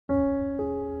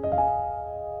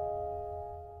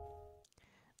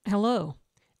Hello,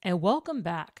 and welcome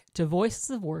back to Voices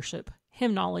of Worship,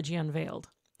 Hymnology Unveiled.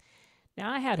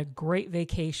 Now, I had a great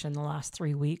vacation the last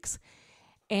 3 weeks,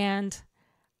 and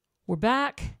we're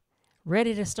back,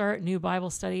 ready to start a new Bible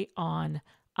study on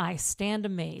I Stand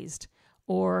Amazed,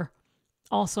 or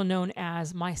also known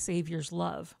as My Saviour's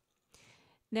Love.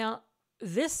 Now,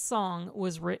 this song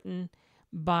was written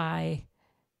by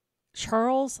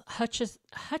Charles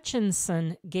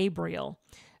Hutchinson Gabriel,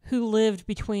 who lived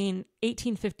between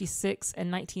 1856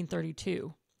 and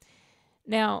 1932.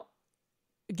 Now,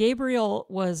 Gabriel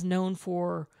was known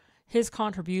for his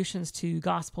contributions to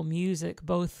gospel music,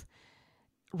 both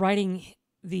writing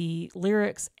the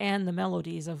lyrics and the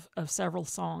melodies of several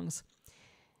songs.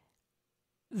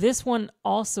 This one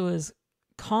also is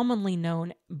commonly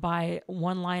known by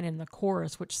one line in the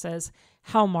chorus, which says,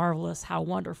 "How marvelous, how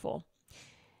wonderful."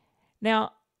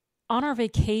 Now, on our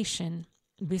vacation,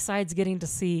 besides getting to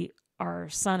see our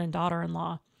son and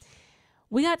daughter-in-law,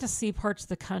 we got to see parts of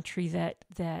the country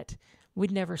that we'd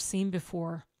never seen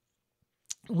before.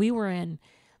 We were in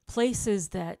places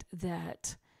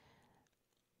that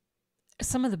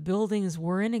some of the buildings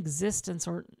were in existence,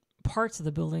 or parts of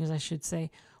the buildings, I should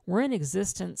say, were in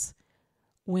existence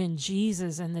when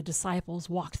Jesus and the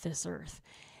disciples walked this earth.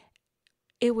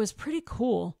 It was pretty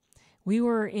cool. We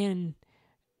were in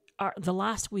the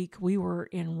last week we were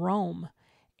in Rome,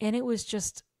 and it was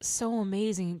just so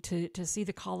amazing to see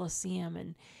the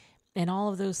Colosseum and all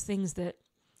of those things that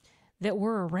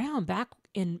were around back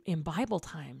in Bible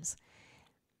times.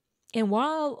 And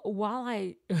while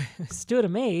I stood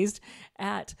amazed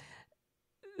at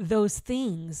those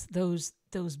things, those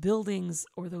buildings,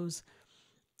 or those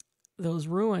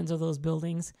ruins of those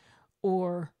buildings,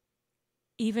 or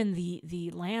even the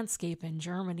landscape in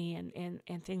Germany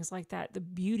and things like that, the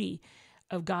beauty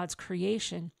of God's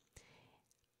creation,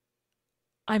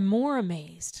 I'm more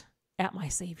amazed at my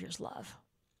Savior's love.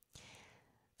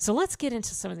 So let's get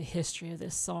into some of the history of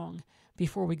this song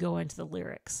before we go into the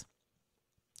lyrics.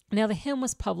 Now, the hymn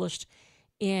was published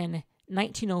in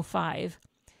 1905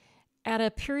 at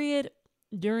a period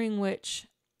during which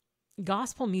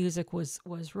gospel music was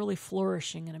really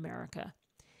flourishing in America.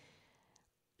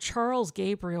 Charles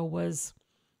Gabriel was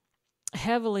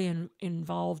heavily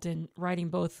involved in writing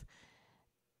both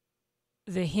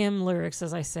the hymn lyrics,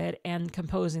 as I said, and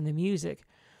composing the music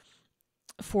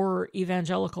for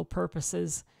evangelical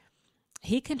purposes.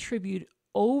 He contributed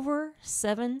over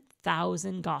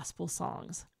 7,000 gospel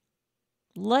songs.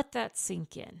 Let that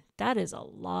sink in. That is a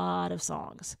lot of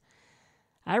songs.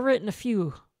 I've written a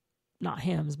few, not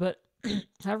hymns, but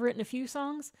I've written a few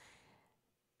songs.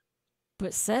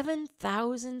 But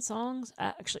 7,000 songs,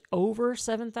 actually over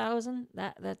 7,000,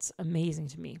 that's amazing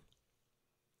to me.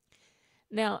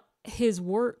 Now, his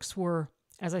works were,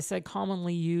 as I said,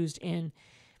 commonly used in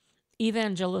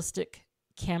evangelistic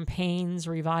campaigns,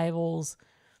 revivals,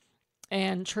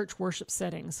 and church worship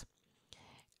settings.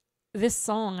 This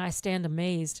song, I Stand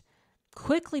Amazed,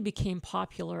 quickly became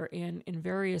popular in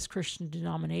various Christian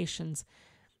denominations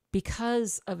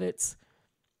because of its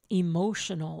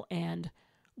emotional and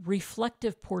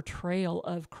reflective portrayal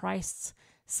of Christ's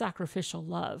sacrificial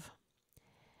love.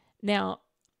 Now,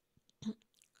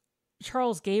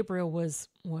 Charles Gabriel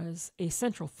was a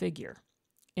central figure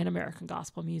in American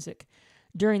gospel music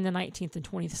during the 19th and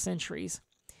 20th centuries.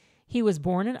 He was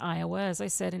born in Iowa, as I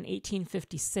said, in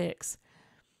 1856.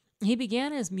 He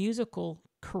began his musical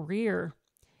career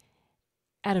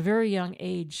at a very young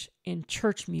age in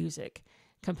church music,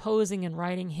 composing and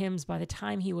writing hymns by the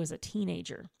time he was a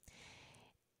teenager.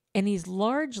 And he's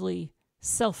largely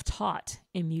self-taught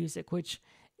in music, which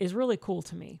is really cool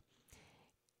to me.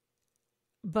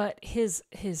 But his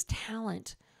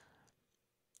talent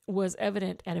was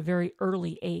evident at a very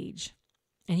early age,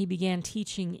 and he began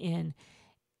teaching in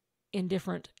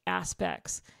different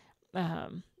aspects,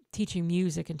 teaching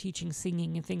music and teaching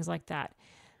singing and things like that.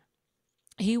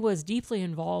 He was deeply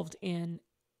involved in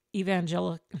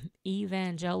evangelical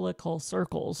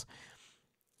circles,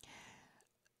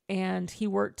 and he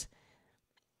worked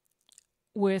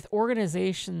with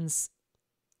organizations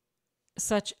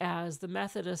such as the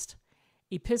Methodist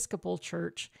Episcopal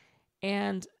Church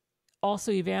and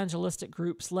also evangelistic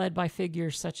groups led by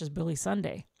figures such as Billy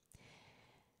Sunday.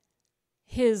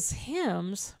 His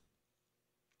hymns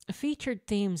featured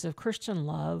themes of Christian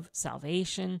love,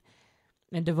 salvation,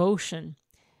 and devotion.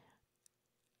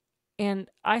 And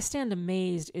I Stand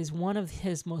Amazed is one of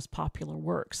his most popular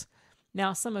works.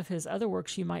 Now, some of his other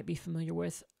works you might be familiar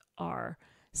with are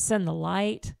Send the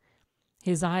Light,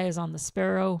 His Eye is on the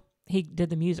Sparrow. He did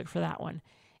the music for that one.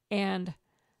 And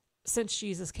Since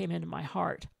Jesus Came Into My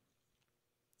Heart,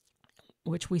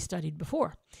 which we studied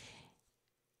before.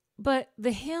 But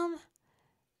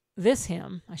this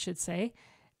hymn, I should say,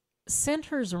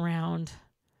 centers around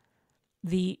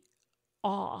the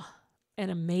awe and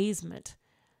amazement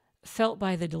felt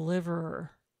by the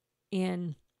deliverer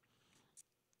or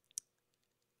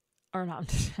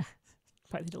not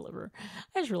by the deliverer.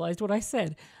 I just realized what I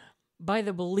said. By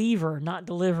the believer, not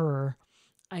deliverer.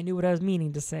 I knew what I was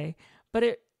meaning to say.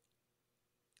 But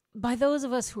by those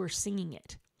of us who are singing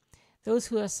it, those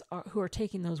who are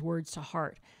taking those words to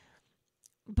heart.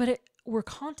 But we're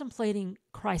contemplating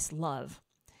Christ's love,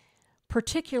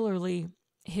 particularly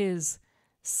his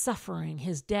suffering,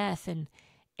 his death,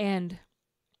 and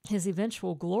his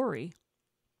eventual glory.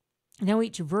 Now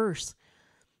each verse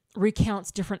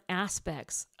recounts different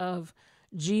aspects of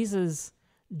Jesus'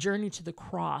 journey to the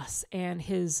cross and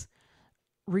his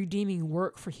redeeming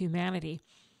work for humanity.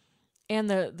 And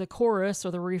the chorus,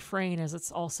 or the refrain as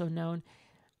it's also known,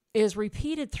 is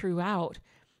repeated throughout,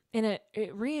 and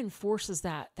it reinforces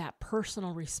that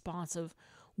personal response of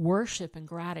worship and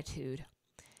gratitude.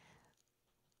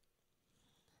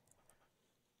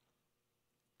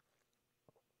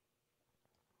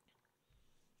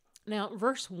 Now,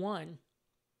 verse 1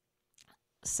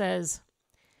 says,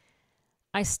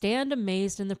 I stand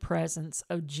amazed in the presence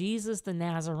of Jesus the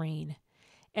Nazarene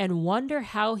and wonder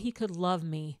how he could love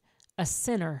me, a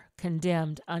sinner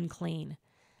condemned unclean.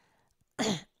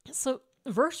 So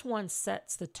verse 1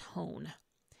 sets the tone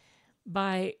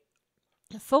by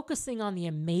focusing on the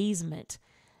amazement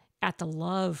at the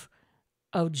love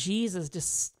of Jesus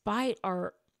despite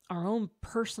our own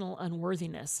personal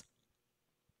unworthiness.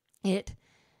 It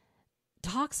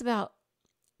talks about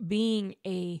being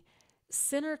a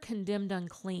sinner condemned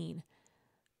unclean.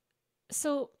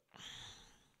 So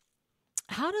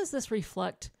how does this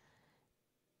reflect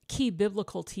key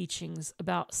biblical teachings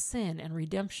about sin and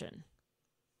redemption?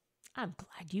 I'm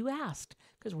glad you asked,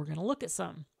 because we're going to look at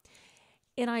some.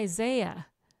 In Isaiah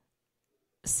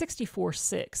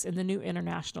 64:6 in the New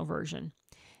International Version,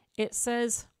 it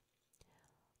says,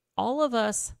 all of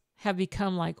us have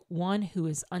become like one who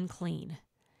is unclean,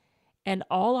 and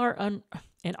all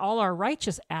our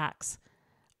righteous acts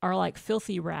are like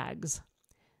filthy rags.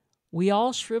 We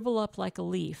all shrivel up like a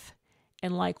leaf,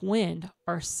 and like wind,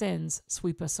 our sins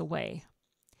sweep us away.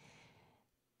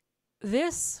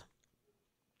 This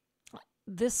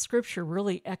scripture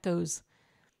really echoes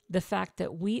the fact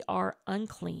that we are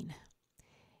unclean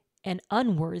and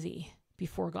unworthy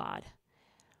before God.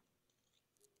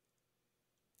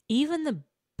 Even the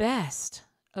best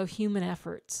of human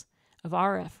efforts, of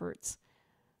our efforts,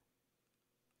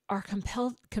 are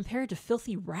compared to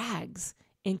filthy rags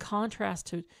in contrast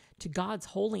to God's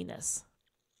holiness.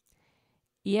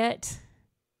 Yet,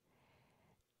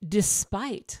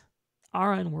 despite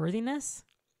our unworthiness,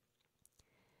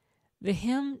 the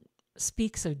hymn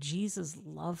speaks of Jesus'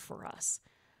 love for us,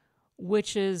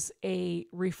 which is a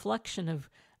reflection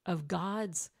of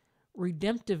God's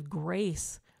redemptive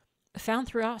grace found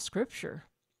throughout Scripture.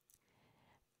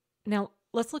 Now,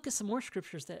 let's look at some more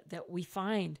scriptures that we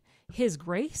find his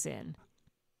grace in.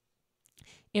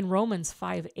 In Romans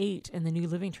 5:8 in the New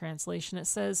Living Translation, it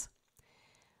says,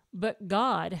 but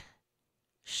God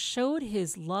showed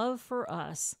his love for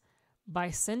us by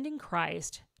sending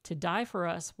Christ to die for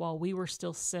us while we were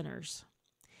still sinners.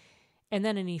 And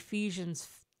then in Ephesians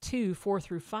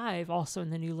 2:4-5, also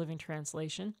in the New Living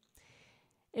Translation,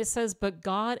 it says, but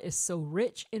God is so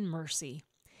rich in mercy,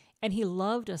 and he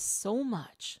loved us so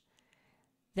much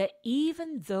that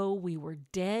even though we were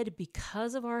dead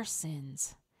because of our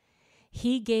sins,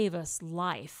 he gave us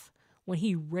life when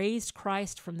he raised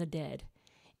Christ from the dead.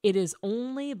 It is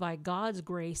only by God's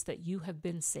grace that you have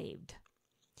been saved.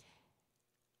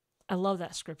 I love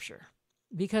that scripture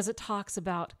because it talks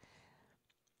about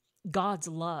God's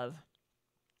love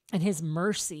and his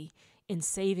mercy in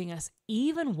saving us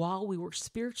even while we were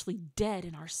spiritually dead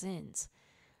in our sins.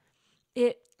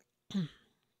 It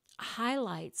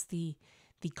highlights the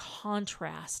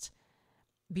contrast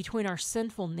between our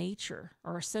sinful nature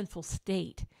or our sinful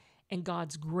state and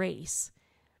God's grace.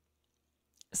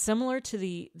 Similar to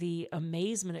the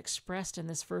amazement expressed in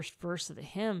this first verse of the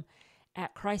hymn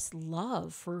at Christ's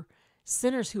love for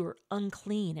sinners who are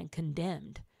unclean and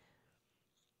condemned.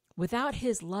 Without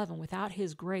his love and without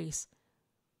his grace,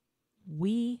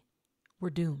 we were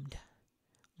doomed.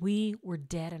 We were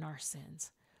dead in our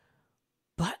sins.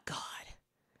 But God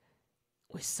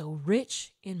was so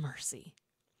rich in mercy,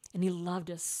 and he loved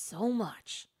us so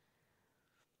much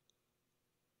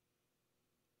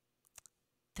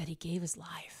that he gave his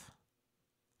life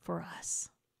for us.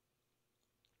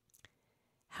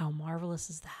 How marvelous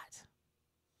is that?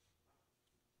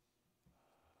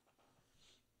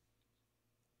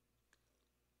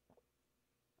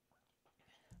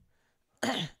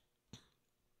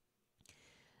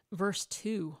 Verse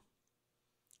 2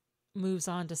 moves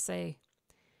on to say,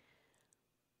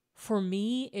 "For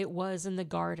me it was in the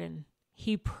garden.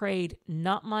 He prayed,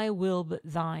 not my will but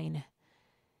thine.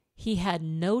 He had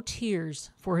no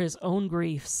tears for his own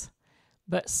griefs,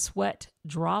 but sweat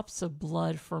drops of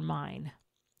blood for mine."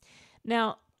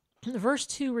 Now, verse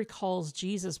 2 recalls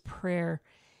Jesus' prayer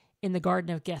in the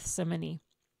Garden of Gethsemane,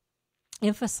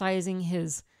 emphasizing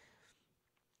his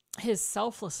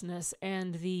selflessness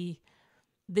and the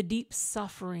deep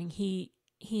suffering he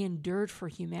endured for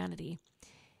humanity.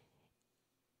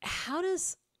 How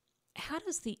does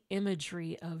the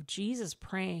imagery of Jesus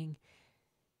praying,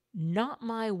 "Not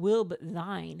my will but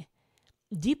thine,"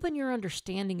 deepen your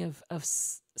understanding of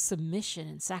submission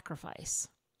and sacrifice?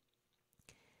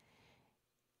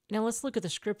 Now let's look at the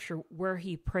scripture where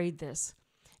he prayed this.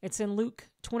 It's in Luke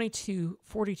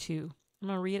 22:42. I'm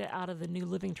going to read it out of the New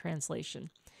Living Translation.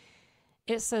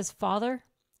 It says, "Father,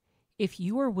 if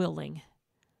you are willing,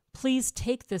 please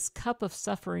take this cup of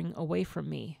suffering away from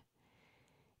me.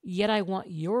 Yet I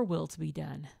want your will to be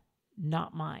done,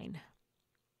 not mine."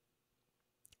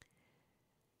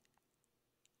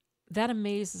 That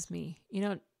amazes me.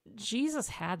 Jesus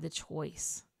had the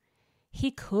choice.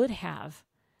 He could have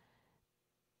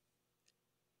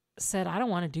said, "I don't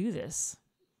want to do this."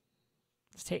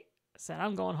 Said,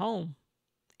 "I'm going home."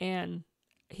 And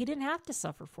he didn't have to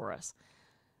suffer for us.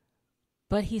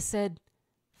 But he said,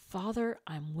 "Father,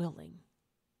 I'm willing.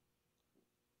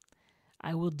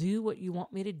 I will do what you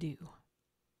want me to do,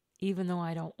 even though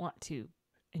I don't want to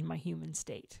in my human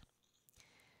state."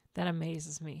 That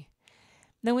amazes me.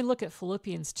 Then we look at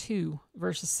Philippians 2,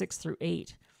 verses 6 through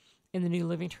 8. In the New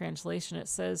Living Translation, it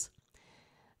says,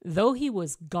 "Though he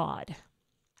was God,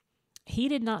 he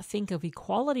did not think of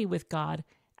equality with God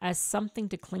as something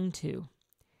to cling to.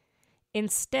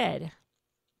 Instead,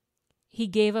 he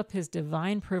gave up his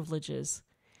divine privileges.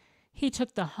 He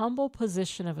took the humble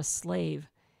position of a slave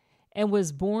and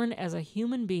was born as a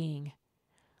human being.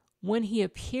 When he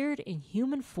appeared in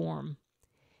human form,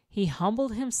 he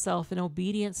humbled himself in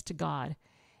obedience to God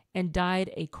and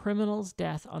died a criminal's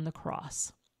death on the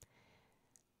cross."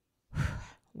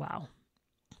 Wow.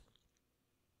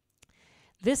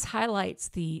 This highlights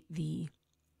the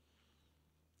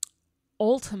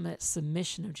ultimate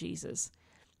submission of Jesus.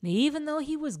 Now, even though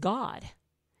he was God,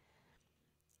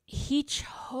 he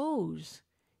chose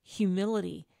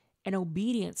humility and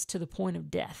obedience to the point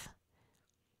of death.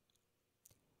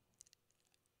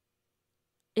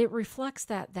 It reflects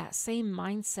that same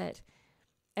mindset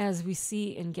as we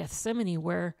see in Gethsemane,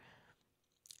 where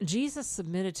Jesus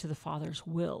submitted to the Father's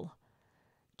will,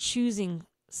 choosing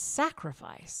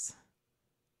sacrifice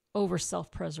over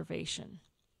self-preservation.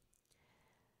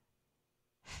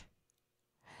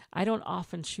 I don't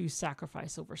often choose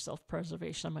sacrifice over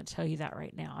self-preservation. I'm going to tell you that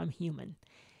right now. I'm human.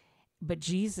 But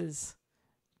Jesus,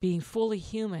 being fully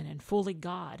human and fully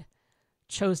God,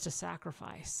 chose to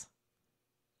sacrifice,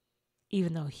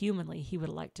 even though humanly he would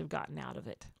have liked to have gotten out of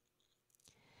it.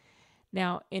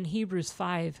 Now, in Hebrews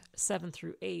 5, 7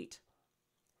 through 8,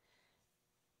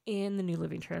 in the New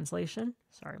Living Translation,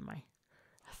 sorry, my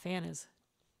fan is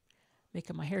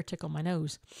making my hair tickle my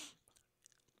nose.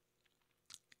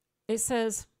 It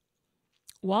says,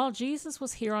 "While Jesus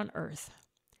was here on earth,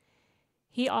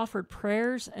 he offered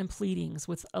prayers and pleadings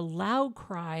with a loud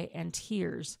cry and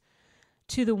tears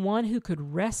to the one who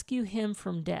could rescue him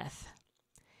from death.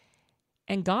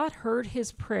 And God heard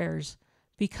his prayers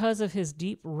because of his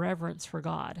deep reverence for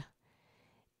God.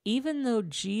 Even though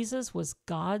Jesus was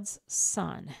God's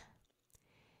son,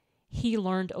 he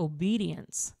learned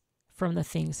obedience from the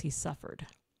things he suffered."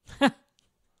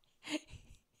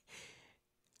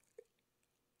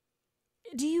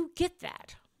 Do you get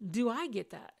that? Do I get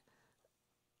that?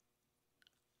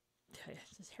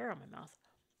 There's hair on my mouth.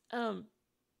 I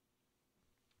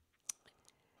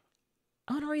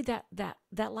want to read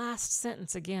that last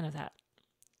sentence again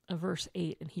of verse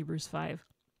 8 in Hebrews 5.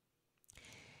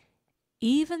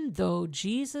 Even though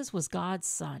Jesus was God's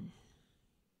son,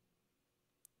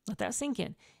 let that sink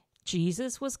in.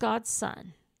 Jesus was God's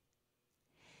son.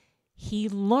 He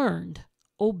learned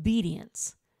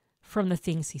obedience from the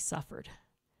things he suffered.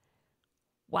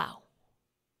 Wow.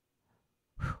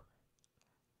 Whew.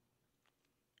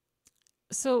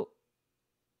 So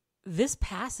this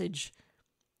passage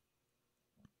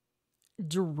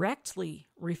directly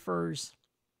refers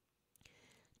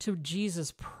to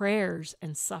Jesus' prayers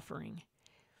and suffering,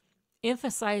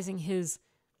 emphasizing his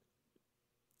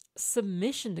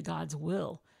submission to God's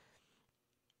will.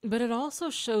 But it also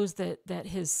shows that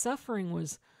his suffering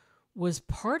was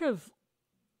part of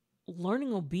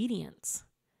learning obedience.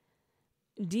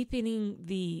 deepening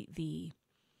the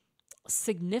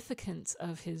significance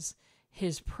of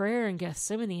his prayer in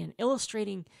Gethsemane and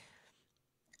illustrating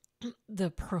the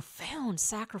profound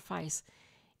sacrifice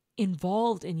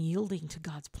involved in yielding to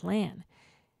God's plan.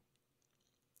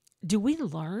 Do we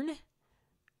learn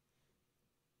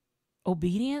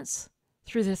obedience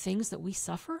through the things that we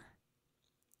suffer?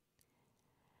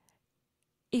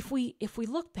 If we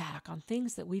look back on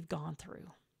things that we've gone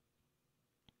through,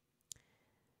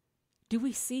 do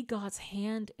we see God's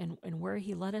hand and where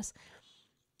he led us?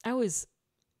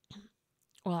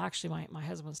 Actually, my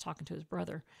husband was talking to his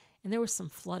brother, and there was some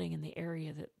flooding in the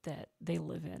area that they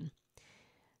live in,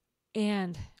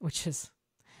 and which is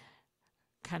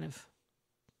kind of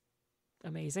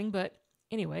amazing. But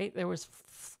anyway, there was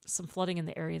some flooding in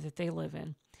the area that they live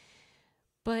in.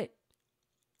 But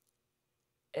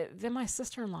then my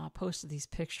sister-in-law posted these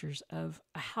pictures of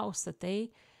a house that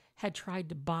they had tried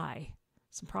to buy,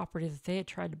 some property that they had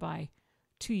tried to buy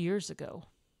 2 years ago.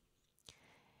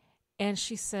 And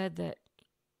she said that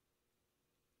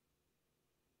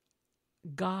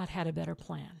God had a better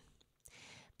plan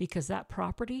because that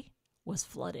property was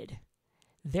flooded.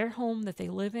 Their home that they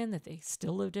live in, that they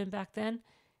still lived in back then,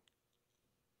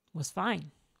 was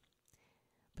fine.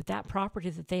 But that property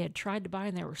that they had tried to buy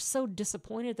and they were so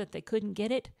disappointed that they couldn't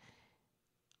get it,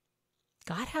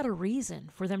 God had a reason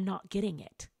for them not getting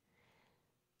it.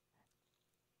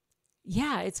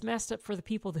 Yeah, it's messed up for the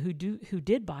people who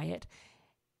did buy it,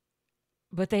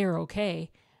 but they are okay.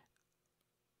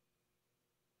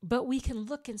 But we can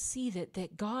look and see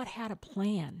that God had a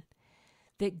plan,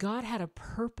 that God had a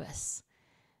purpose,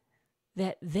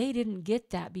 that they didn't get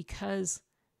that because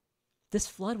this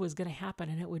flood was going to happen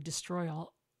and it would destroy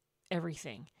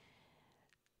everything.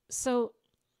 So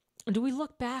do we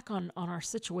look back on our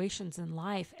situations in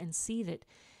life and see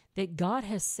that God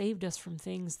has saved us from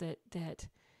things that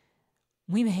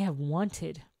we may have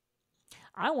wanted?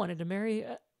 I wanted to marry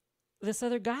this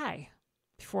other guy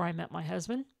before I met my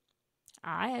husband.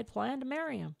 I had planned to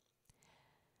marry him.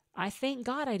 I thank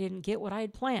God I didn't get what I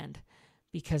had planned,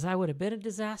 because I would have been a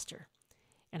disaster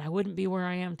and I wouldn't be where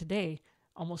I am today,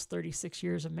 almost 36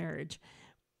 years of marriage.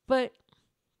 But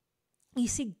you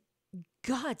see,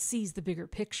 God sees the bigger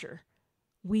picture.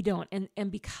 We don't.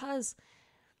 And because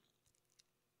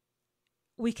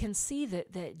we can see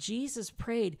that Jesus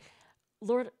prayed,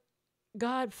 Lord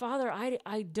God, Father,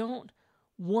 I don't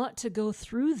want to go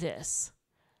through this.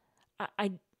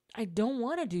 I don't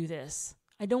want to do this.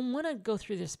 I don't want to go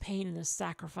through this pain and this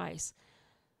sacrifice.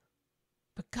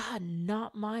 But God,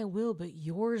 not my will, but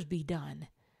yours be done.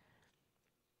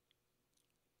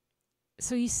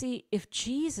 So you see, if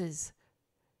Jesus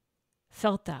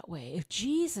felt that way, if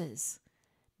Jesus,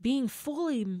 being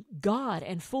fully God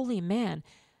and fully man,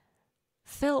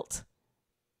 felt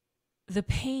the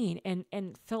pain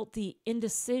and felt the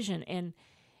indecision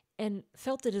and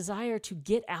felt the desire to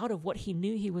get out of what he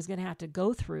knew he was going to have to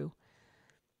go through,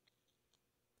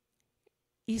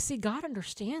 you see, God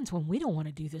understands when we don't want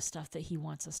to do this stuff that he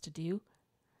wants us to do.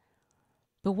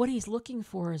 But what he's looking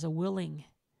for is a willing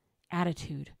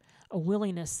attitude, a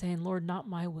willingness saying, Lord, not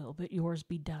my will, but yours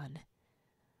be done.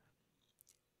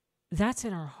 That's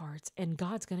in our hearts, and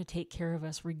God's going to take care of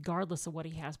us regardless of what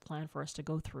he has planned for us to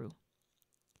go through.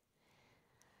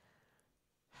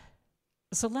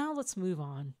 So now let's move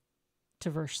on to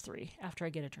verse 3 after I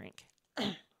get a drink.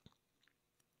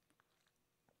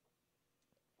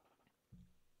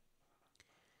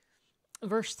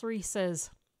 Verse 3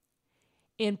 says,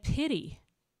 in pity,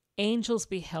 angels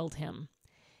beheld him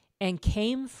and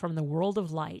came from the world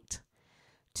of light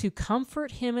to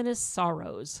comfort him in his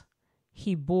sorrows.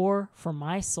 He bore for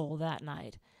my soul that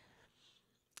night.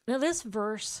 Now this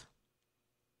verse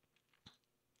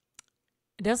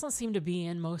doesn't seem to be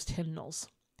in most hymnals,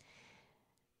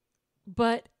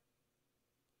 but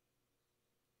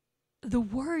the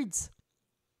words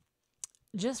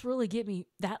just really get me,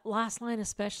 that last line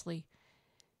especially,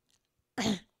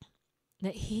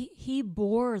 that he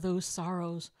bore those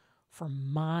sorrows for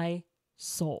my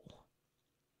soul.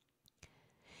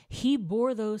 He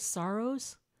bore those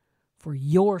sorrows for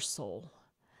your soul.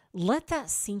 Let that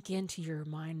sink into your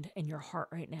mind and your heart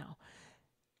right now.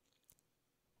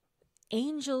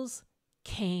 Angels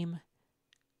came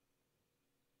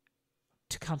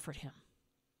to comfort him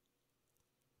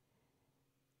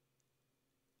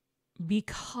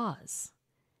because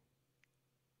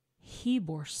he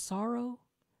bore sorrow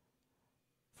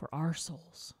for our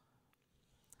souls.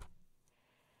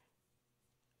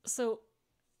 So,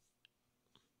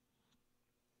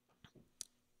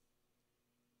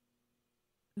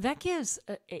 that gives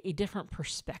a different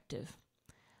perspective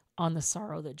on the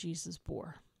sorrow that Jesus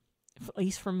bore. At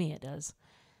least for me it does.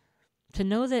 to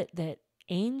know that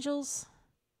angels,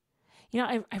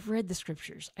 I've read the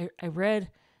scriptures. I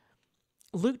read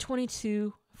Luke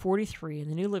 22:43 in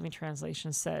the New Living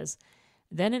Translation says,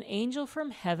 "Then an angel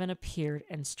from heaven appeared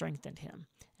and strengthened him."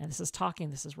 And this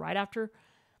is right after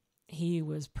he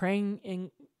was praying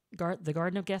in the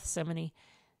Garden of Gethsemane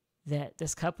that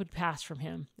this cup would pass from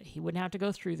him, that he wouldn't have to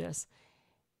go through this.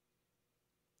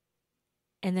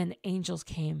 And then angels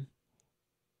came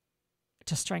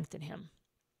to strengthen him.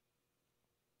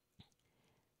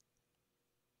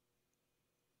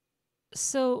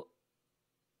 So,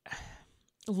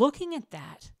 looking at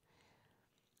that,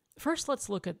 first let's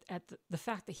look at the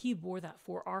fact that he bore that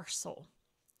for our soul.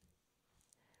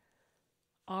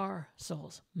 Our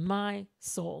souls, my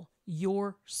soul,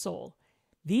 your soul.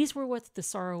 These were what the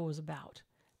sorrow was about.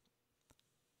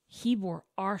 He bore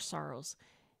our sorrows.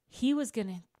 He was going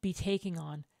to be taking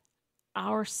on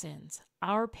our sins,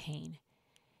 our pain.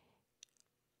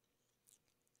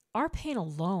 Our pain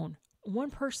alone,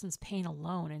 one person's pain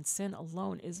alone and sin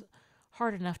alone is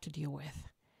hard enough to deal with.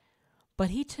 But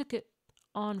he took it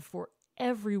on for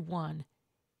everyone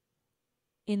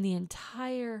in the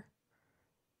entire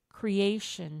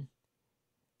creation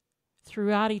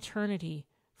throughout eternity,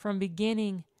 from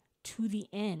beginning to the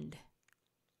end.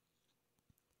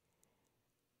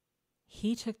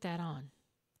 He took that on.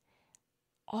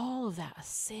 All of that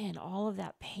sin, all of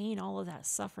that pain, all of that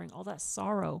suffering, all that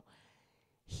sorrow,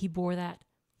 he bore that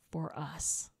for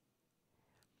us.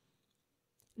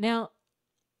 Now,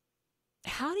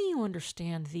 how do you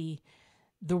understand the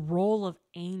role of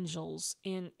angels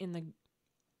in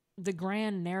the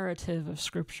grand narrative of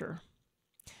Scripture?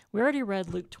 We already read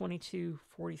Luke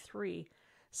 22:43,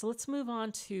 so let's move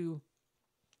on to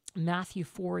Matthew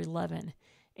 4:11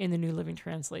 in the New Living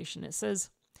Translation. It says,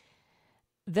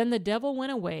 "Then the devil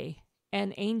went away,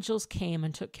 and angels came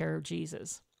and took care of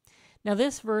Jesus." Now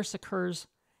this verse occurs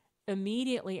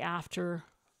immediately after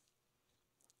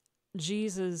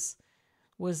Jesus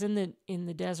was in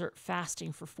the desert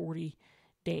fasting for 40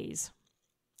 days.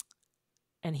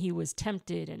 And he was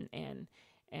tempted, and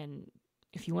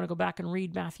if you want to go back and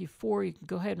read Matthew 4, you can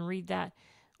go ahead and read that.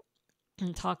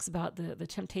 And talks about the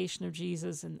temptation of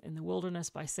Jesus in the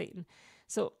wilderness by Satan.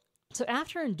 So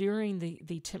after enduring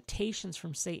the temptations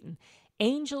from Satan,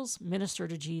 angels minister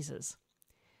to Jesus,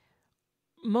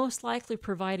 most likely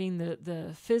providing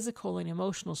the physical and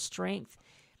emotional strength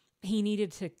he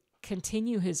needed to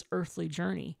continue his earthly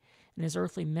journey and his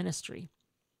earthly ministry.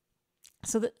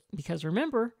 Because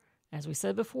remember, as we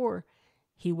said before,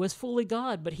 he was fully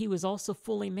God, but he was also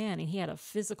fully man, and he had a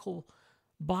physical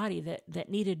body that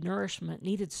needed nourishment,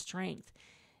 needed strength,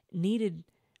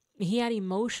 he had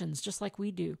emotions just like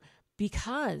we do,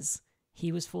 because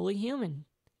he was fully human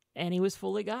and he was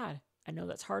fully God. I know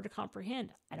that's hard to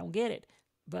comprehend. I don't get it,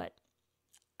 but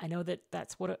I know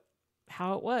that's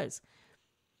how it was.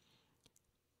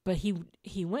 But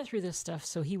he went through this stuff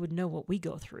so he would know what we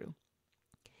go through.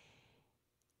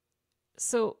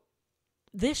 So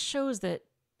this shows that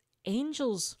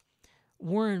angels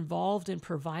were involved in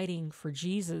providing for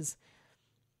Jesus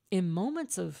in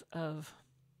moments of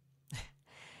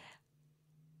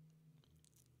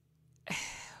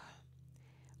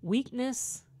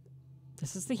weakness.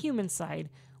 This is the human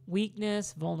side.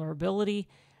 Weakness, vulnerability.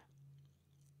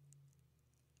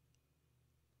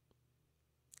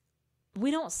 We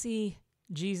don't see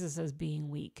Jesus as being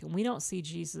weak, and we don't see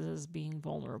Jesus as being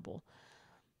vulnerable.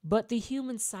 But the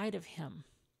human side of him,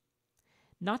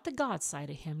 not the God side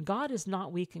of him. God is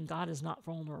not weak and God is not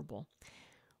vulnerable.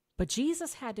 But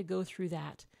Jesus had to go through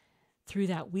that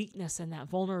weakness and that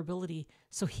vulnerability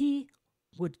so he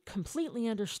would completely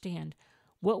understand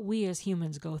what we as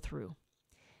humans go through.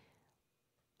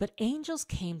 But angels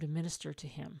came to minister to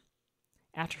him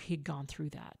after he'd gone through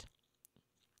that.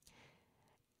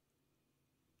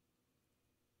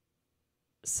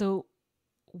 So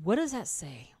what does that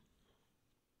say?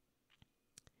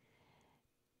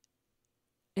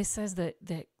 It says that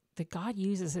God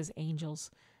uses his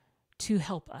angels to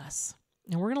help us.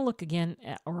 And we're going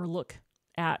to look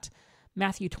at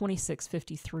Matthew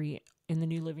 26:53 in the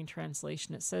New Living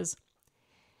Translation. It says,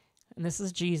 and this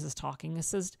is Jesus talking, it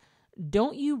says,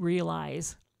 "Don't you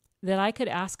realize that I could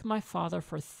ask my Father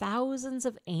for thousands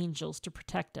of angels to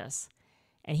protect us,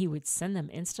 and he would send them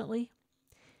instantly?"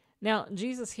 Now,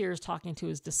 Jesus here is talking to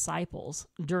his disciples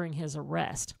during his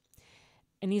arrest,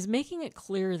 and he's making it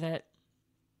clear that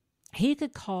he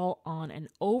could call on an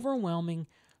overwhelming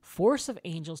force of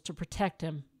angels to protect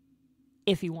him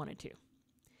if he wanted to.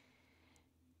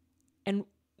 And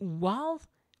while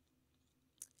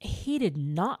he did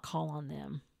not call on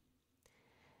them,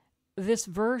 this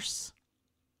verse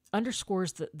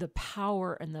underscores the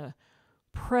power and the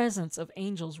presence of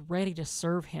angels ready to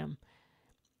serve him,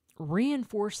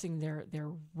 reinforcing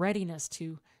their readiness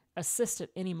to assist at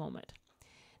any moment.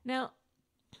 Now,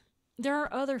 there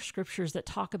are other scriptures that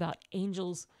talk about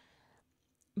angels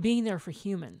being there for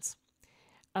humans.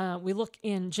 We look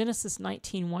in Genesis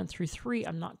 19:1-3.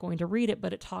 I'm not going to read it,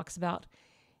 but it talks about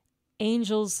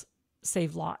angels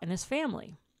save Lot and his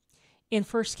family. In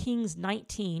 1 Kings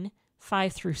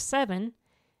 19:5-7,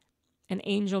 an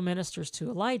angel ministers to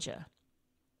Elijah.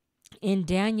 In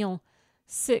Daniel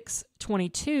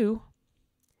 6:22,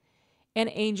 an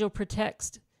angel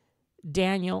protects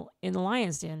Daniel in the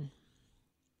lion's den.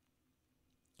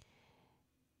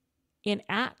 In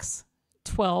Acts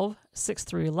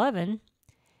 12:6-11,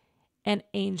 an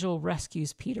angel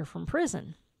rescues Peter from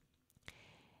prison.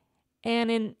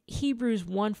 And in Hebrews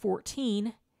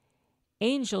 1:14,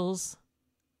 angels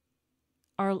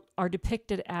are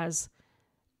depicted as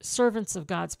servants of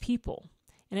God's people.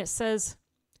 And it says,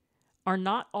 "Are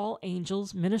not all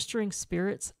angels ministering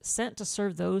spirits sent to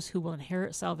serve those who will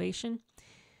inherit salvation?"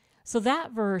 So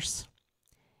that verse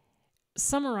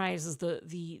summarizes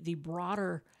the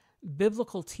broader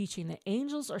biblical teaching that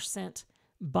angels are sent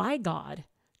by God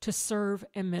to serve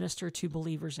and minister to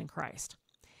believers in Christ.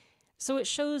 So it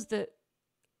shows that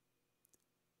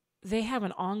they have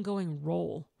an ongoing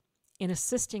role in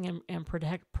assisting and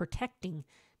protecting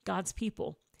God's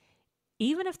people,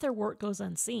 even if their work goes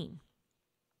unseen.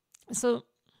 So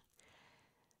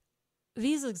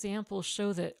these examples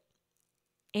show that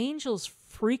angels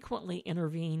frequently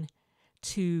intervene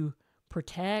to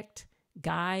protect,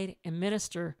 guide, and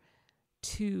minister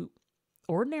to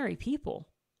ordinary people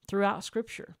throughout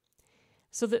Scripture,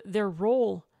 so that their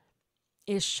role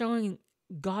is showing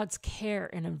God's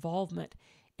care and involvement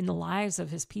in the lives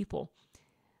of his people.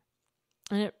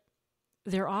 And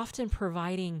they're often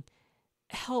providing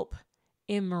help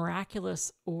in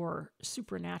miraculous or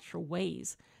supernatural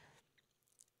ways.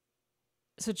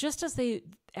 So just as they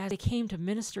came to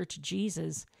minister to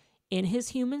Jesus in his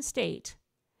human state,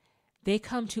 they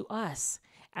come to us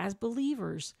as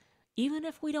believers, even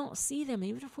if we don't see them,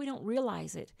 even if we don't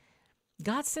realize it.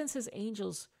 God sends his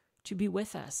angels to be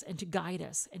with us and to guide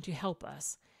us and to help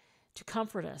us, to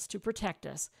comfort us, to protect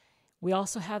us. We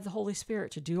also have the Holy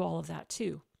Spirit to do all of that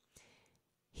too.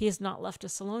 He has not left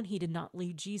us alone. He did not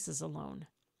leave Jesus alone.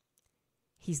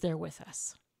 He's there with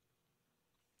us.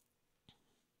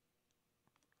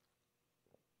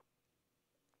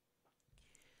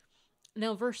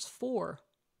 Now, verse 4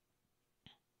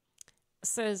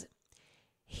 says,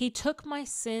 "He took my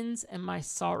sins and my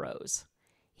sorrows.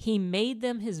 He made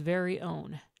them his very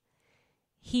own.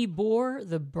 He bore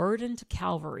the burden to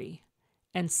Calvary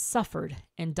and suffered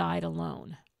and died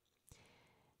alone."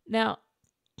 Now,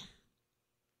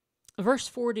 verse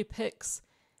 4 depicts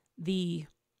the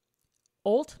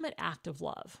ultimate act of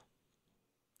love,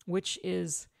 which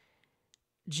is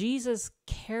Jesus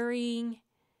carrying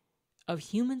of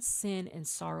human sin and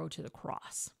sorrow to the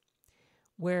cross,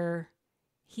 where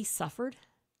he suffered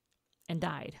and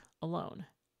died alone.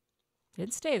 He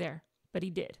didn't stay there, but he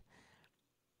did.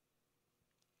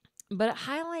 But it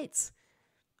highlights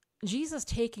Jesus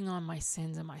taking on my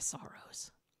sins and my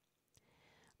sorrows.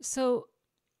 So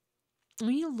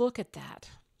when you look at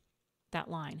that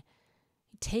line,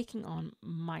 taking on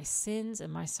my sins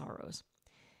and my sorrows,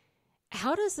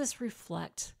 how does this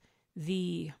reflect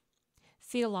the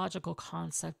theological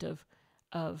concept of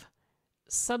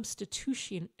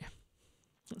substitution?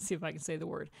 Let's see if I can say the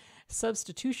word.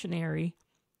 Substitutionary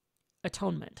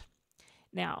atonement.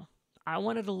 Now, I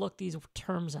wanted to look these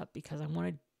terms up because I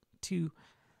wanted to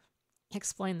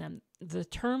explain them. The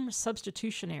term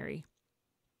substitutionary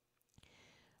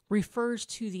refers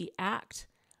to the act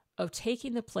of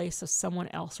taking the place of someone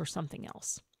else or something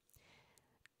else.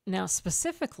 Now,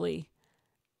 specifically,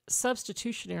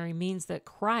 substitutionary means that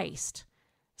Christ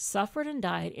suffered and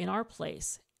died in our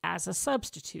place as a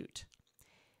substitute,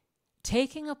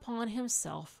 taking upon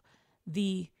himself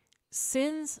the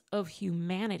sins of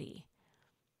humanity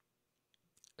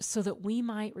so that we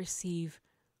might receive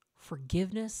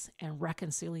forgiveness and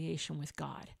reconciliation with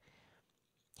God.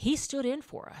 He stood in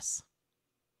for us.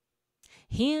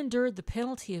 He endured the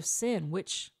penalty of sin,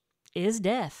 which is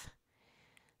death,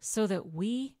 so that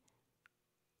we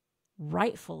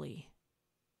rightfully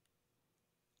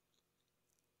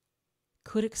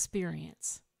could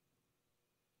experience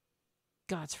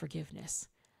God's forgiveness.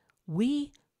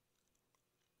 We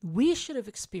should have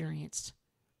experienced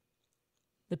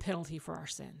the penalty for our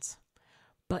sins,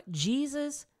 but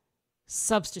Jesus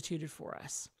substituted for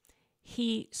us.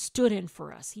 He stood in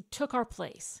for us. He took our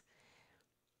place.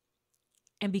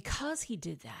 And because he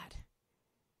did that,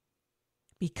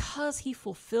 because he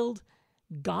fulfilled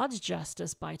God's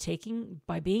justice by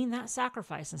being that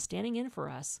sacrifice and standing in for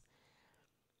us.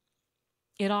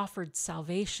 It offered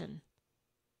salvation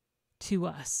to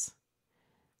us,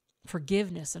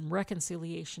 forgiveness and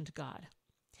reconciliation to God.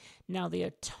 Now,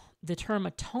 the term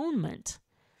atonement,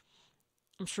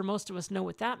 I'm sure most of us know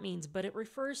what that means, but it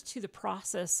refers to the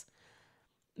process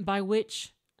by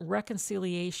which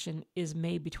reconciliation is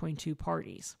made between two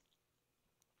parties.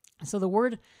 So the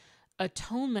word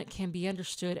atonement can be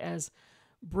understood as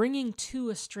bringing two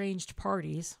estranged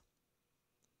parties,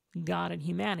 God and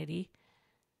humanity,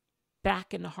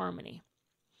 back into harmony.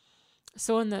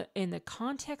 So in the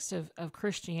context of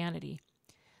Christianity,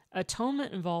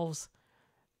 atonement involves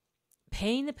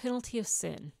paying the penalty of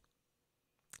sin.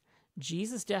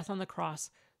 Jesus' death on the cross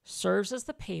serves as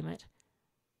the payment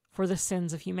for the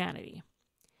sins of humanity.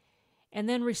 And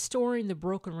then restoring the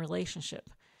broken relationship.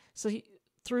 So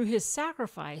through his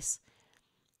sacrifice,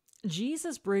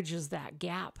 Jesus bridges that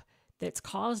gap that's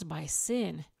caused by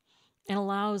sin and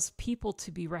allows people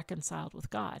to be reconciled with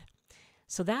God.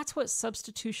 So that's what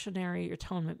substitutionary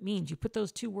atonement means. You put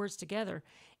those two words together,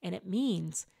 and it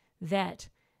means that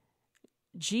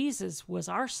Jesus was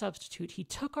our substitute. He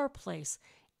took our place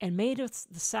and made us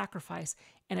the sacrifice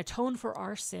and atoned for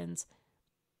our sins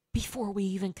before we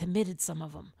even committed some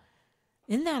of them.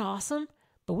 Isn't that awesome?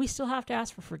 But we still have to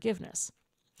ask for forgiveness.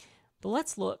 But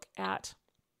let's look at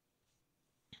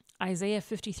Isaiah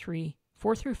 53,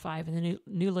 4-5 in the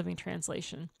New Living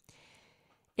Translation.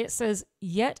 It says,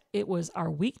 "Yet it was our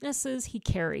weaknesses he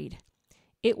carried.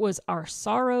 It was our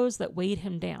sorrows that weighed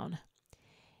him down.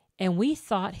 And we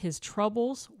thought his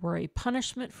troubles were a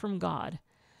punishment from God,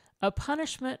 a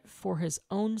punishment for his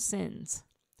own sins.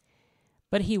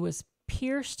 But he was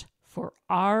pierced for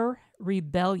our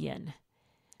rebellion,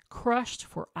 crushed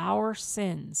for our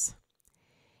sins.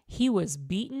 He was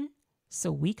beaten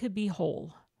so we could be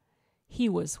whole. He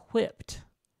was whipped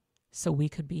so we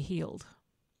could be healed."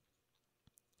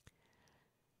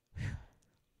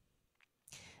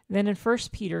 Then in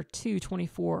 1 Peter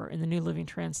 2:24 in the New Living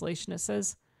Translation, it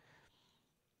says,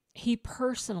 "He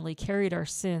personally carried our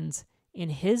sins in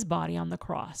his body on the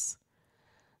cross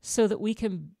so that we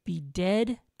can be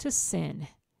dead to sin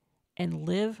and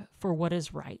live for what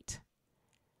is right.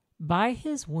 By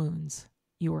his wounds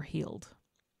you are healed."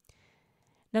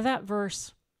 Now that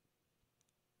verse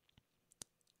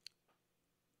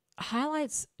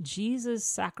highlights Jesus'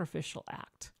 sacrificial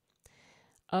act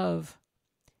of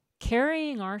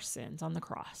carrying our sins on the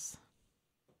cross.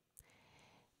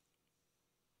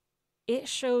 It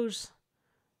shows,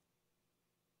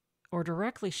 or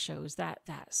directly shows,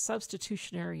 that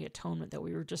substitutionary atonement that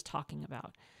we were just talking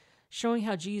about, showing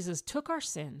how Jesus took our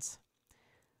sins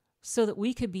so that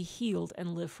we could be healed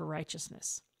and live for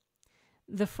righteousness.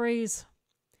 The phrase,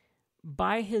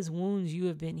 "by his wounds you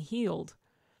have been healed,"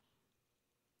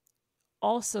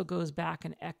 also goes back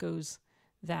and echoes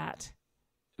that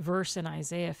verse in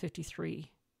Isaiah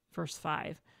 53, verse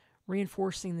 5,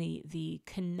 reinforcing the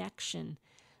connection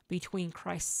between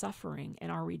Christ's suffering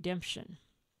and our redemption.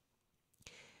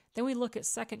 Then we look at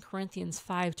 2 Corinthians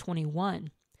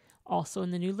 5:21, also in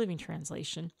the New Living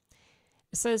Translation.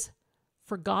 It says,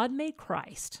 "For God made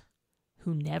Christ,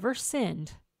 who never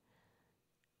sinned,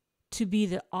 to be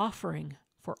the offering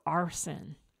for our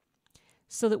sin,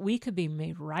 so that we could be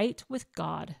made right with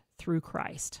God through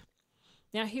Christ."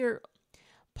 Now here,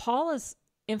 Paul is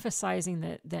emphasizing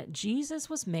that Jesus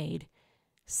was made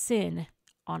sin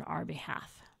on our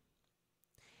behalf,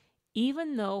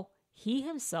 even though he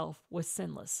himself was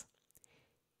sinless.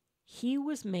 He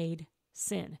was made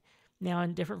sin. Now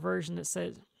in different versions it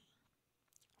says,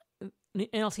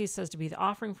 NLT says to be the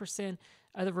offering for sin.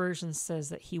 Other versions says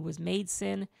that he was made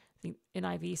sin. I think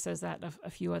NIV says that, and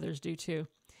a few others do too.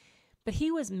 But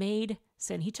he was made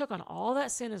sin. He took on all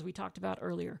that sin, as we talked about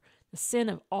earlier, the sin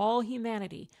of all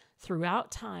humanity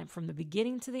throughout time, from the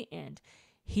beginning to the end.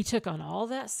 He took on all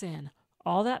that sin,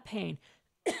 all that pain,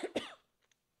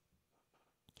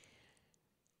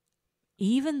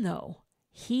 even though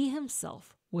he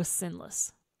himself was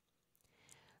sinless.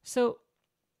 So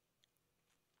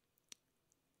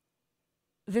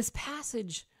this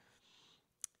passage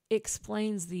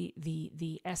explains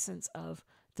the essence of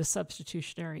the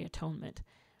substitutionary atonement,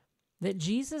 that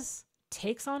Jesus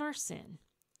takes on our sin,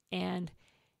 and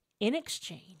in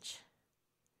exchange,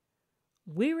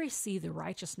 we receive the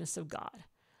righteousness of God.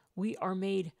 We are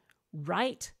made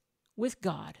right with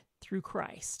God through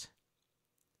Christ.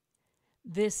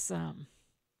 This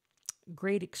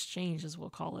great exchange, as we'll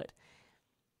call it,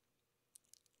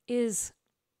 is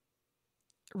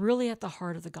really at the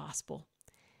heart of the gospel.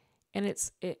 And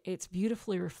it's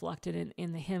beautifully reflected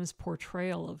in the hymn's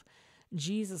portrayal of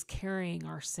Jesus carrying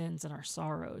our sins and our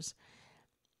sorrows.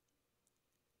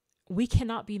 We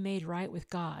cannot be made right with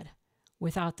God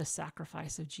without the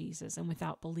sacrifice of Jesus and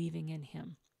without believing in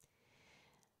him.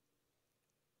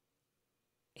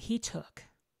 He took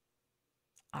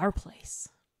our place.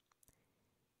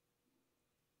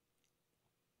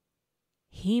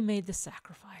 He made the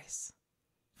sacrifice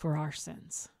for our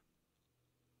sins.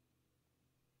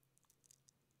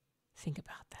 Think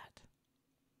about that.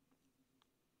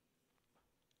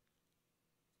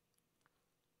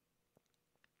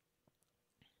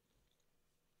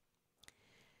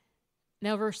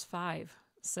 Now, verse 5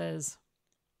 says,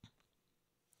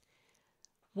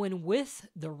 "When with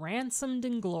the ransomed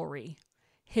in glory,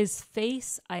 his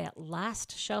face I at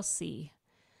last shall see,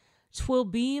 'twill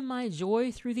be my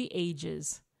joy through the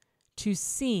ages to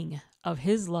sing of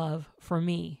his love for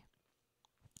me."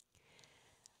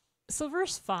 So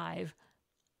verse 5,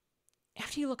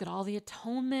 after you look at all the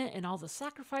atonement and all the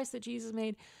sacrifice that Jesus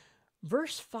made,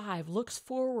 verse 5 looks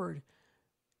forward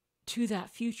to that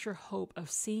future hope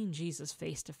of seeing Jesus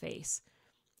face to face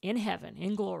in heaven,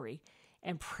 in glory,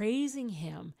 and praising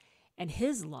him and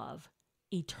his love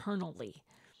eternally.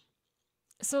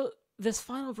 So this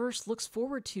final verse looks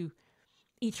forward to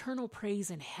eternal praise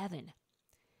in heaven.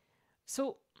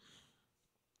 So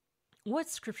what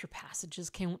scripture passages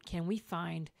can we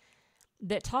find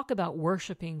that talk about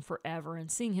worshiping forever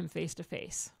and seeing him face to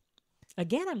face?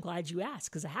 Again, I'm glad you asked,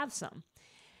 because I have some.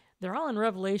 They're all in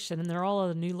Revelation, and they're all in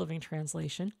the New Living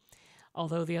Translation,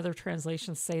 although the other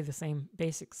translations say the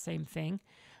same thing.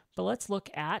 But let's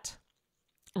look at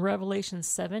Revelation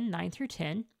 7, 9 through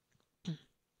 10.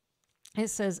 It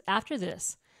says, "After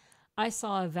this, I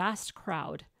saw a vast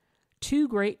crowd, too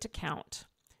great to count,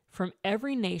 from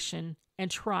every nation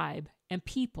and tribe and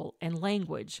people and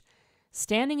language,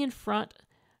 standing in front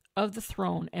of the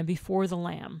throne and before the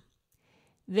Lamb.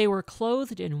 They were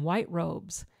clothed in white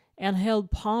robes and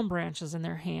held palm branches in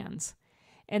their hands,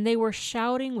 and they were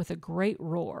shouting with a great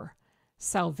roar,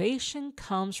 'Salvation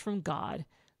comes from God,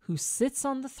 who sits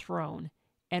on the throne,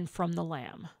 and from the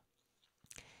Lamb.'"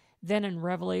 Then in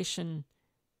Revelation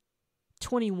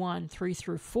 21, 3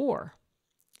 through 4,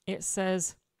 it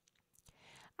says,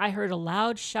 "I heard a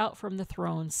loud shout from the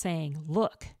throne saying,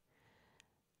 'Look,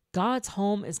 God's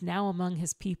home is now among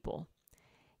his people.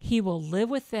 He will live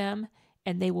with them,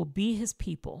 and they will be his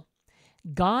people.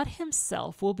 God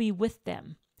himself will be with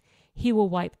them. He will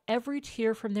wipe every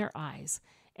tear from their eyes,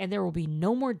 and there will be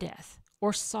no more death,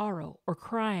 or sorrow, or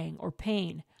crying, or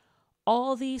pain.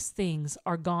 All these things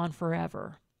are gone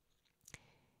forever.'"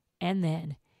 And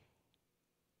then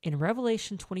in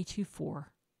Revelation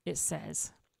 22:4, it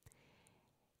says,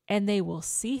 "And they will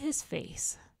see his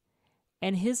face,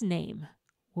 and his name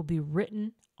will be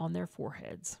written on their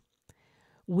foreheads."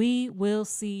 We will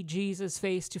see Jesus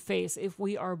face to face if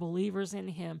we are believers in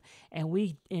him, and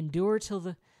we endure till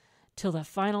the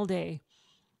final day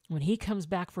when he comes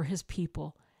back for his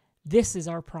people. This is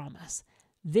our promise.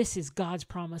 This is God's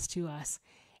promise to us,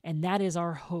 and that is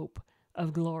our hope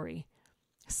of glory.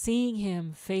 Seeing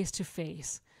him face to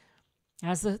face.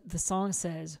 As the song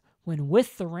says, "When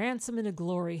with the ransom in a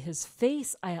glory, his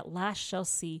face I at last shall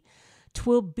see,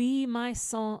 'twill be my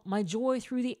song, my joy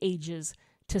through the ages,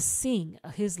 to sing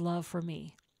of his love for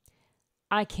me."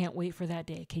 I can't wait for that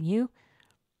day. Can you?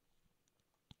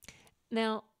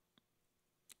 Now,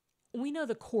 we know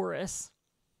the chorus,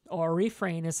 or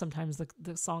refrain as sometimes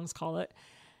the songs call it,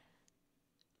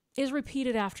 is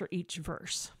repeated after each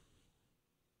verse.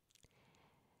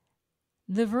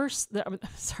 The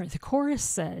chorus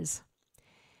says,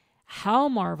 "How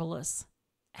marvelous,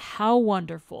 how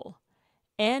wonderful,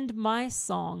 and my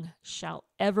song shall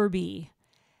ever be.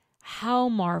 How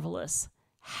marvelous,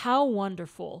 how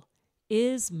wonderful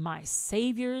is my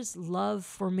Savior's love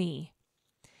for me."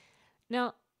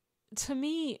 Now, to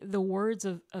me, the words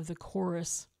of the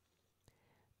chorus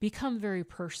become very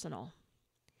personal.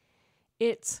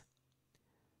 It's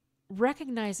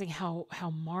recognizing how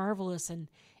marvelous and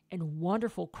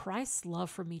wonderful Christ's love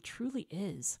for me truly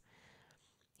is.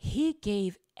 He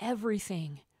gave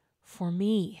everything for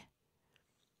me.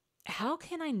 How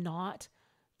can I not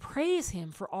praise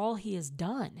him for all he has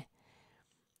done?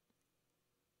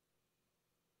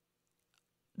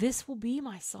 This will be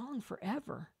my song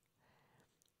forever.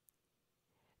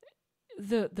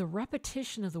 The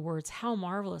repetition of the words, how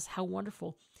marvelous, how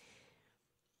wonderful,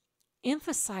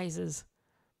 emphasizes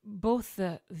both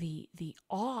the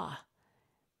awe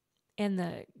and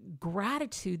the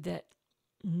gratitude that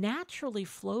naturally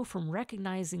flow from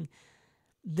recognizing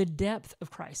the depth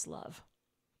of Christ's love.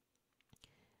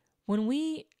 When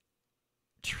we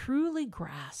truly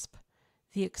grasp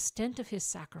the extent of his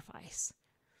sacrifice,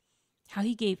 how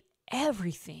he gave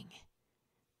everything,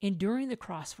 enduring the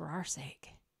cross for our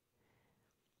sake,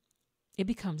 it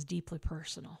becomes deeply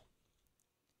personal.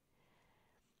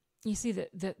 You see,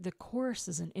 the chorus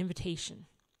is an invitation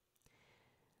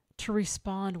to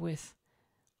respond with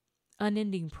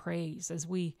unending praise as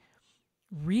we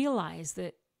realize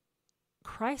that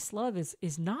Christ's love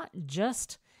is not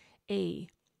just a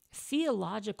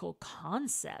theological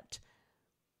concept,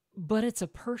 but it's a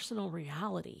personal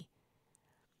reality.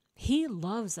 He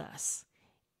loves us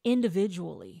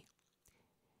individually.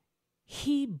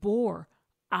 He bore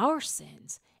our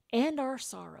sins and our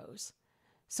sorrows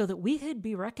so that we could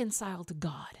be reconciled to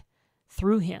God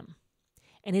through him.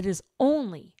 And it is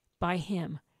only by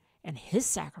him and his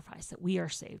sacrifice that we are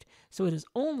saved. So it is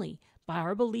only by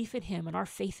our belief in him and our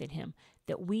faith in him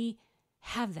that we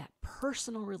have that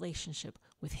personal relationship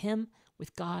with him,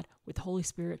 with God, with the Holy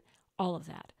Spirit, all of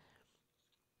that.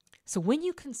 So when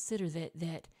you consider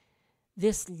that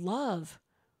this love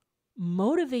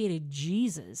motivated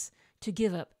Jesus to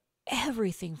give up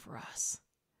everything for us,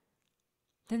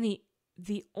 then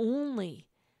the only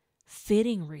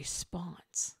fitting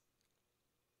response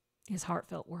is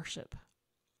heartfelt worship.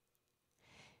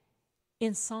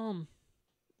 In Psalm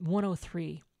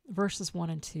 103, verses 1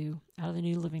 and 2, out of the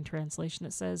New Living Translation,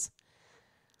 it says,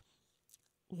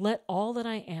 "Let all that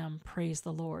I am praise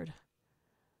the Lord.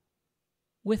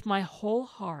 With my whole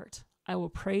heart I will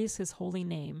praise his holy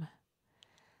name.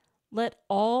 Let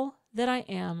all that I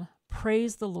am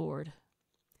praise the Lord.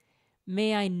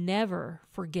 May I never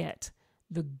forget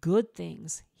the good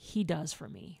things he does for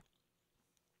me."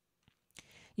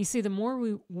 You see, the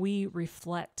more we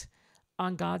reflect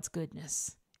on God's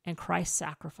goodness and Christ's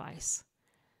sacrifice,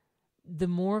 the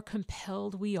more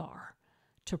compelled we are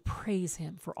to praise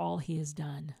him for all he has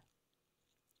done.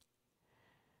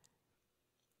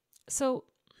 So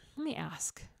let me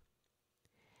ask,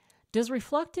 does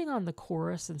reflecting on the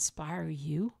chorus inspire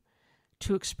you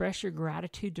to express your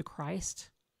gratitude to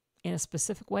Christ in a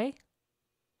specific way?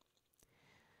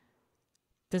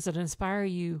 Does it inspire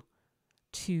you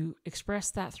to express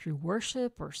that through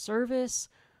worship or service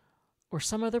or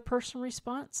some other personal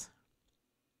response?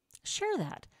 Share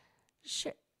that.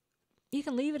 You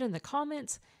can leave it in the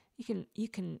comments. You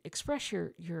can express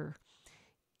your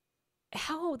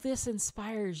how this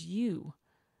inspires you,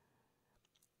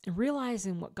 and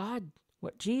realizing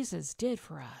what Jesus did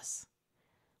for us,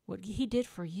 what he did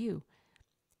for you.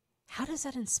 How does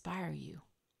that inspire you?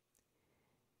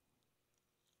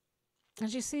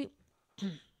 As you see,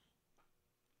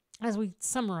 as we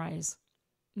summarize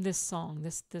this song,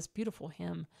 this beautiful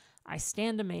hymn, "I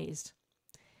Stand Amazed,"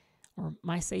 or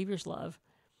 "My Savior's Love,"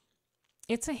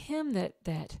 it's a hymn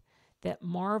that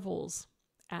marvels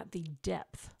at the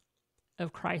depth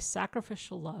of Christ's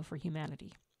sacrificial love for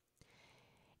humanity.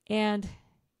 And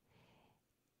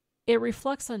it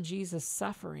reflects on Jesus'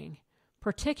 suffering,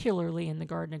 particularly in the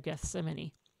Garden of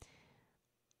Gethsemane.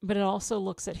 But it also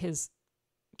looks at his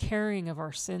carrying of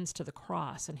our sins to the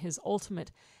cross and his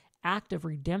ultimate act of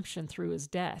redemption through his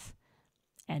death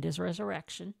and his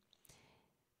resurrection.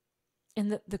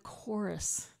 And the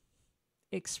chorus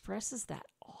expresses that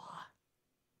awe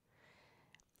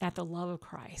at the love of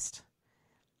Christ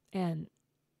and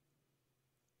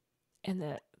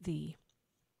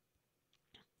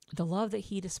the love that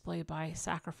he displayed by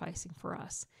sacrificing for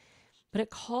us. But it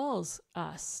calls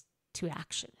us to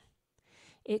action.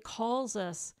 It calls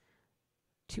us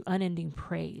to unending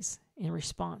praise in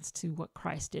response to what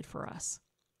Christ did for us.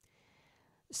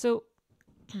 So,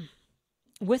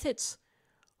 with its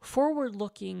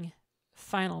forward-looking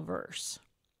final verse,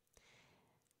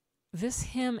 this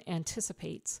hymn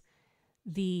anticipates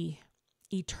the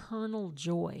eternal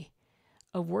joy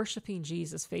of worshiping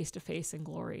Jesus face to face in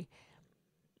glory,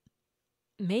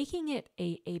 making it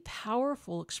a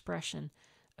powerful expression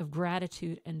of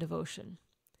gratitude and devotion.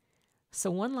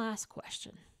 So one last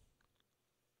question.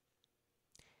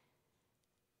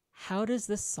 How does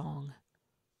this song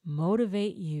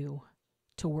motivate you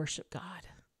to worship God?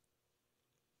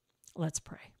 Let's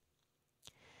pray.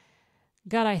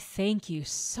 God, I thank you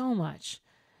so much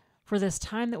for this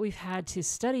time that we've had to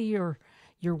study your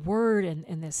word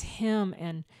and this hymn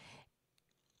and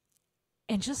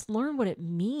just learn what it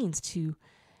means to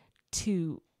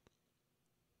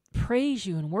praise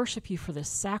you and worship you for this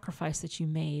sacrifice that you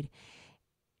made,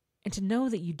 and to know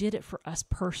that you did it for us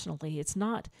personally. It's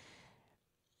not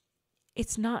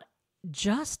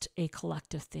just a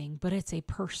collective thing, but it's a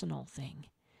personal thing.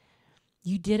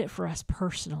 You did it for us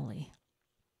personally.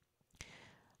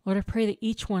 Lord, I pray that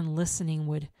each one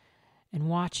listening and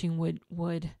watching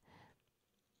would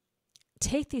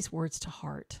take these words to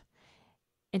heart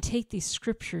and take these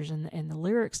scriptures and the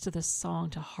lyrics to this song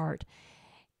to heart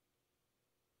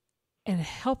and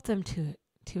help them to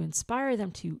inspire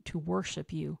them to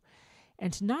worship you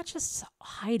and to not just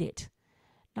hide it,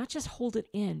 not just hold it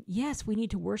in. Yes, we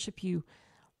need to worship you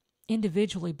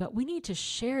individually, but we need to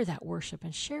share that worship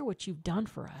and share what you've done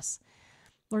for us.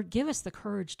 Lord, give us the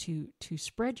courage to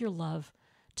spread your love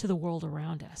to the world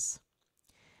around us.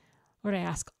 Lord, I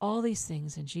ask all these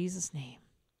things in Jesus' name.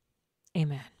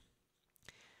 Amen.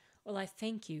 Well, I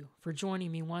thank you for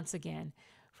joining me once again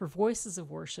for Voices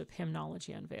of Worship,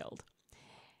 Hymnology Unveiled.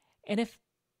 And if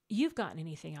you've gotten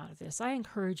anything out of this, I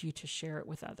encourage you to share it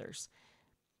with others.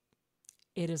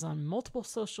 It is on multiple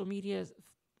social media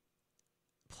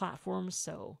platforms,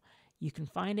 so you can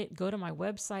find it. Go to my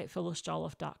website,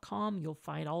 phyllisjolliffe.com. You'll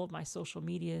find all of my social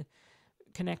media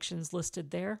connections listed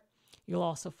there. You'll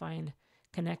also find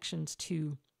connections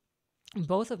to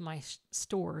both of my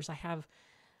stores. I have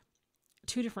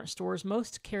 2 different stores.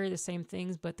 Most carry the same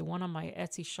things, but the one on my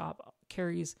Etsy shop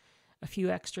carries a few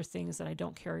extra things that I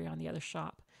don't carry on the other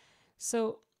shop.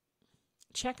 So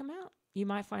check them out. You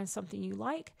might find something you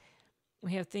like.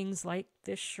 We have things like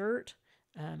this shirt,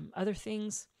 other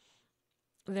things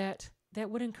that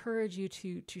would encourage you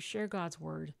to share God's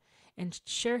word and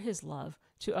share his love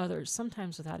to others,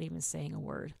 sometimes without even saying a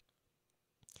word.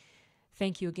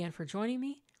 Thank you again for joining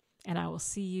me, and I will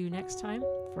see you next time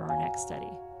for our next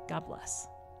study. God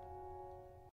bless.